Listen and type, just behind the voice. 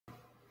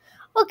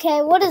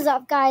Okay, what is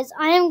up, guys?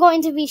 I am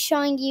going to be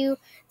showing you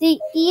the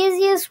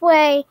easiest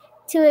way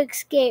to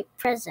escape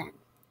prison.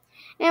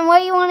 And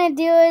what you want to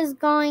do is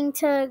going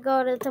to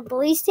go to the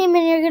police team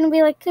and you're going to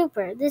be like,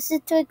 Cooper, this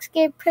is to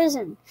escape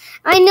prison.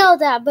 I know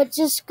that, but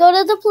just go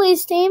to the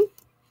police team.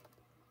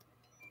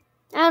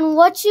 And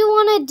what you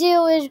want to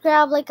do is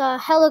grab like a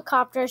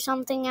helicopter or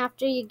something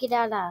after you get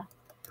out of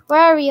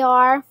wherever you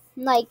are.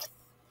 Like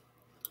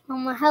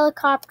a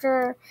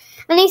helicopter,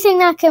 anything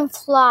that can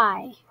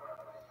fly.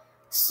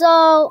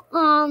 So,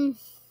 I'm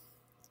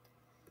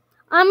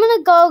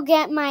gonna go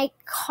get my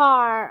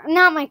car,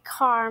 not my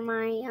car,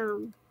 my,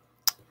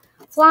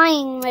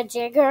 flying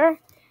majigger,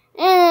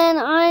 and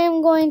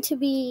I'm going to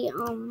be,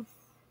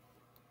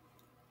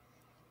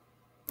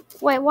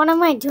 wait, what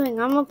am I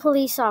doing? I'm a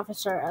police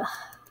officer.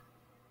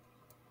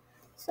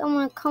 So I'm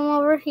gonna come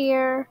over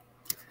here,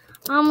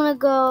 I'm gonna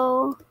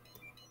go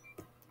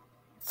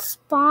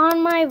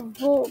spawn my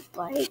Volt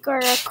bike or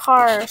a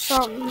car or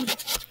something.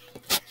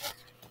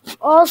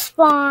 I'll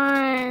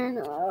spawn,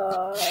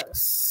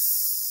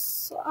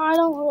 I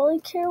don't really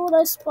care what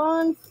I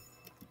spawn.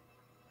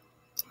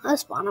 I'll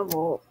spawn a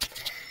Volt.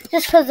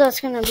 Just because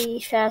that's going to be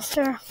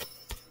faster.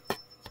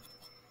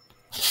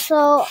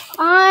 So,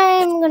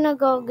 I'm going to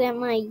go get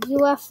my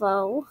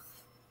UFO.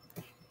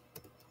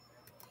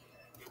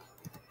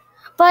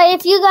 But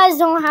if you guys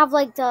don't have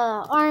like the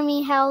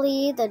army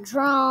heli, the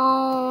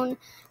drone,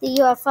 the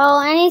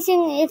UFO,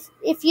 anything,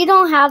 if you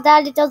don't have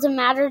that, it doesn't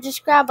matter.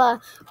 Just grab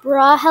a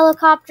raw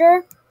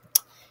helicopter.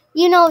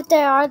 You know what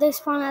they are. They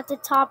spawn at the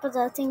top of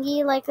the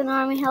thingy, like an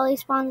army heli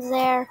spawns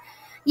there.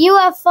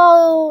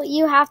 UFO,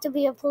 you have to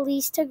be a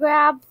police to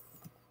grab.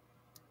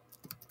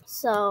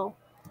 So,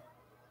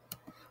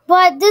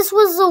 but this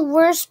was the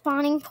worst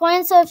spawning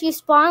point. So if you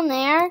spawn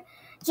there,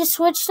 just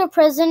switch to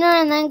prisoner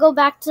and then go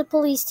back to the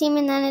police team,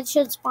 and then it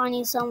should spawn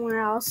you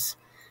somewhere else.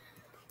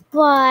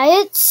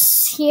 But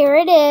here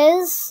it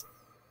is.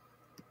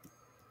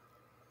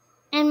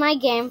 And my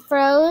game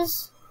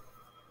froze.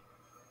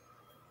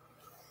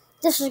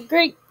 This is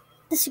great.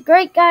 This is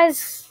great,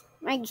 guys.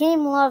 My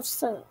game loves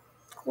to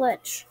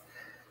glitch.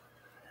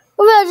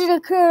 Imagine a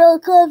colonel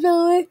comes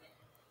over.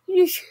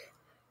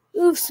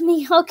 Oops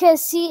me. Okay,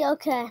 see,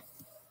 okay.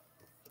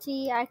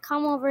 See, I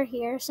come over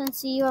here.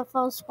 Since the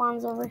UFO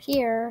spawns over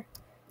here,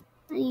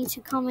 I need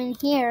to come in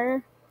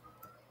here.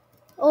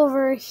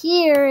 Over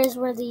here is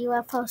where the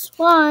UFO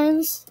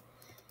spawns.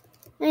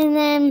 And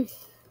then,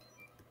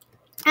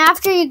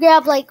 after you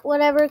grab, like,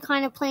 whatever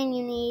kind of plane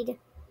you need.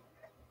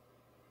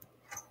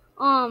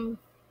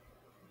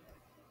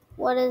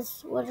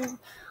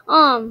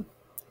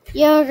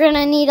 You're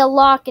gonna need to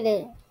lock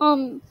it.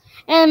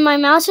 And my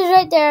mouse is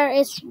right there.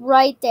 It's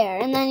right there.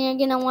 And then you're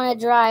gonna want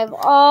to drive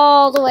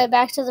all the way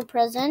back to the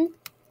prison.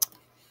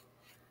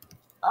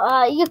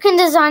 You can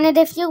design it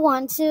if you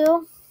want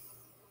to.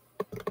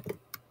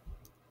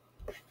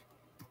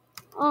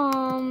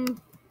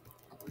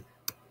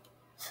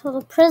 So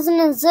the prison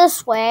is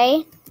this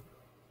way.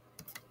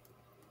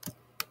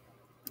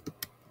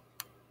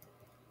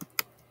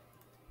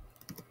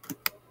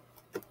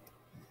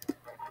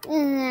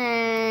 And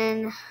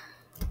then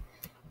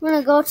I'm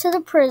gonna go to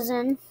the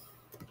prison.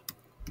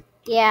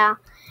 Yeah.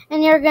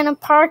 And you're gonna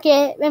park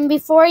it, and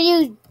before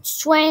you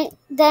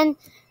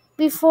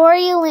before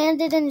you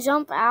land it and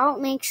jump out,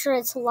 make sure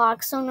it's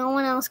locked so no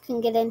one else can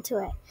get into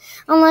it.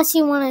 Unless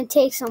you want to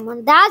take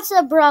someone. That's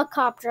a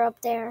brocopter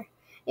up there.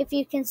 If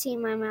you can see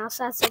my mouse,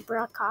 that's a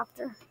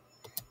brocopter.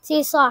 See,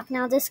 it's locked.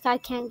 Now this guy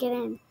can't get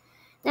in.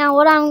 Now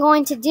what I'm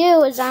going to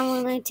do is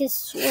I'm going to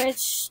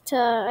switch to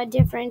a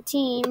different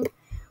team,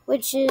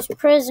 which is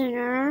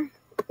prisoner.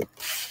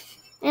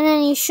 And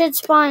then you should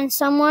spawn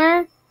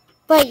somewhere,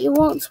 but you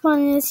won't spawn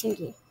in this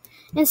thingy.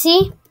 And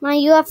see, my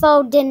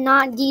UFO did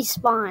not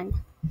despawn.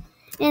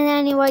 And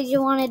then what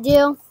you want to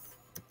do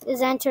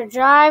is enter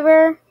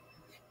driver.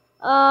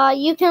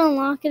 You can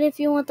unlock it if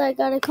you want that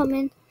guy to come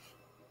in.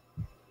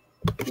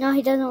 No,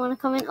 he doesn't want to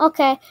come in.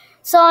 Okay,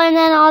 so and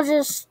then I'll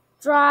just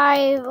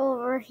drive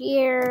over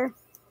here.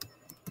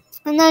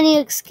 And then you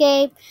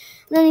escape.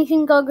 And then you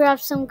can go grab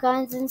some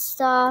guns and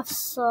stuff.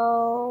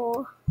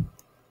 So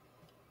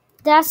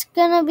that's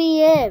gonna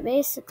be it,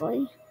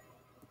 basically.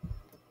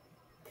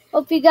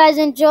 Hope you guys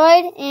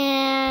enjoyed,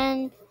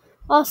 and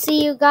I'll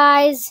see you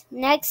guys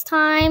next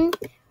time,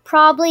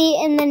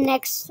 probably in the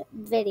next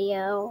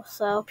video.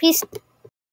 So, peace.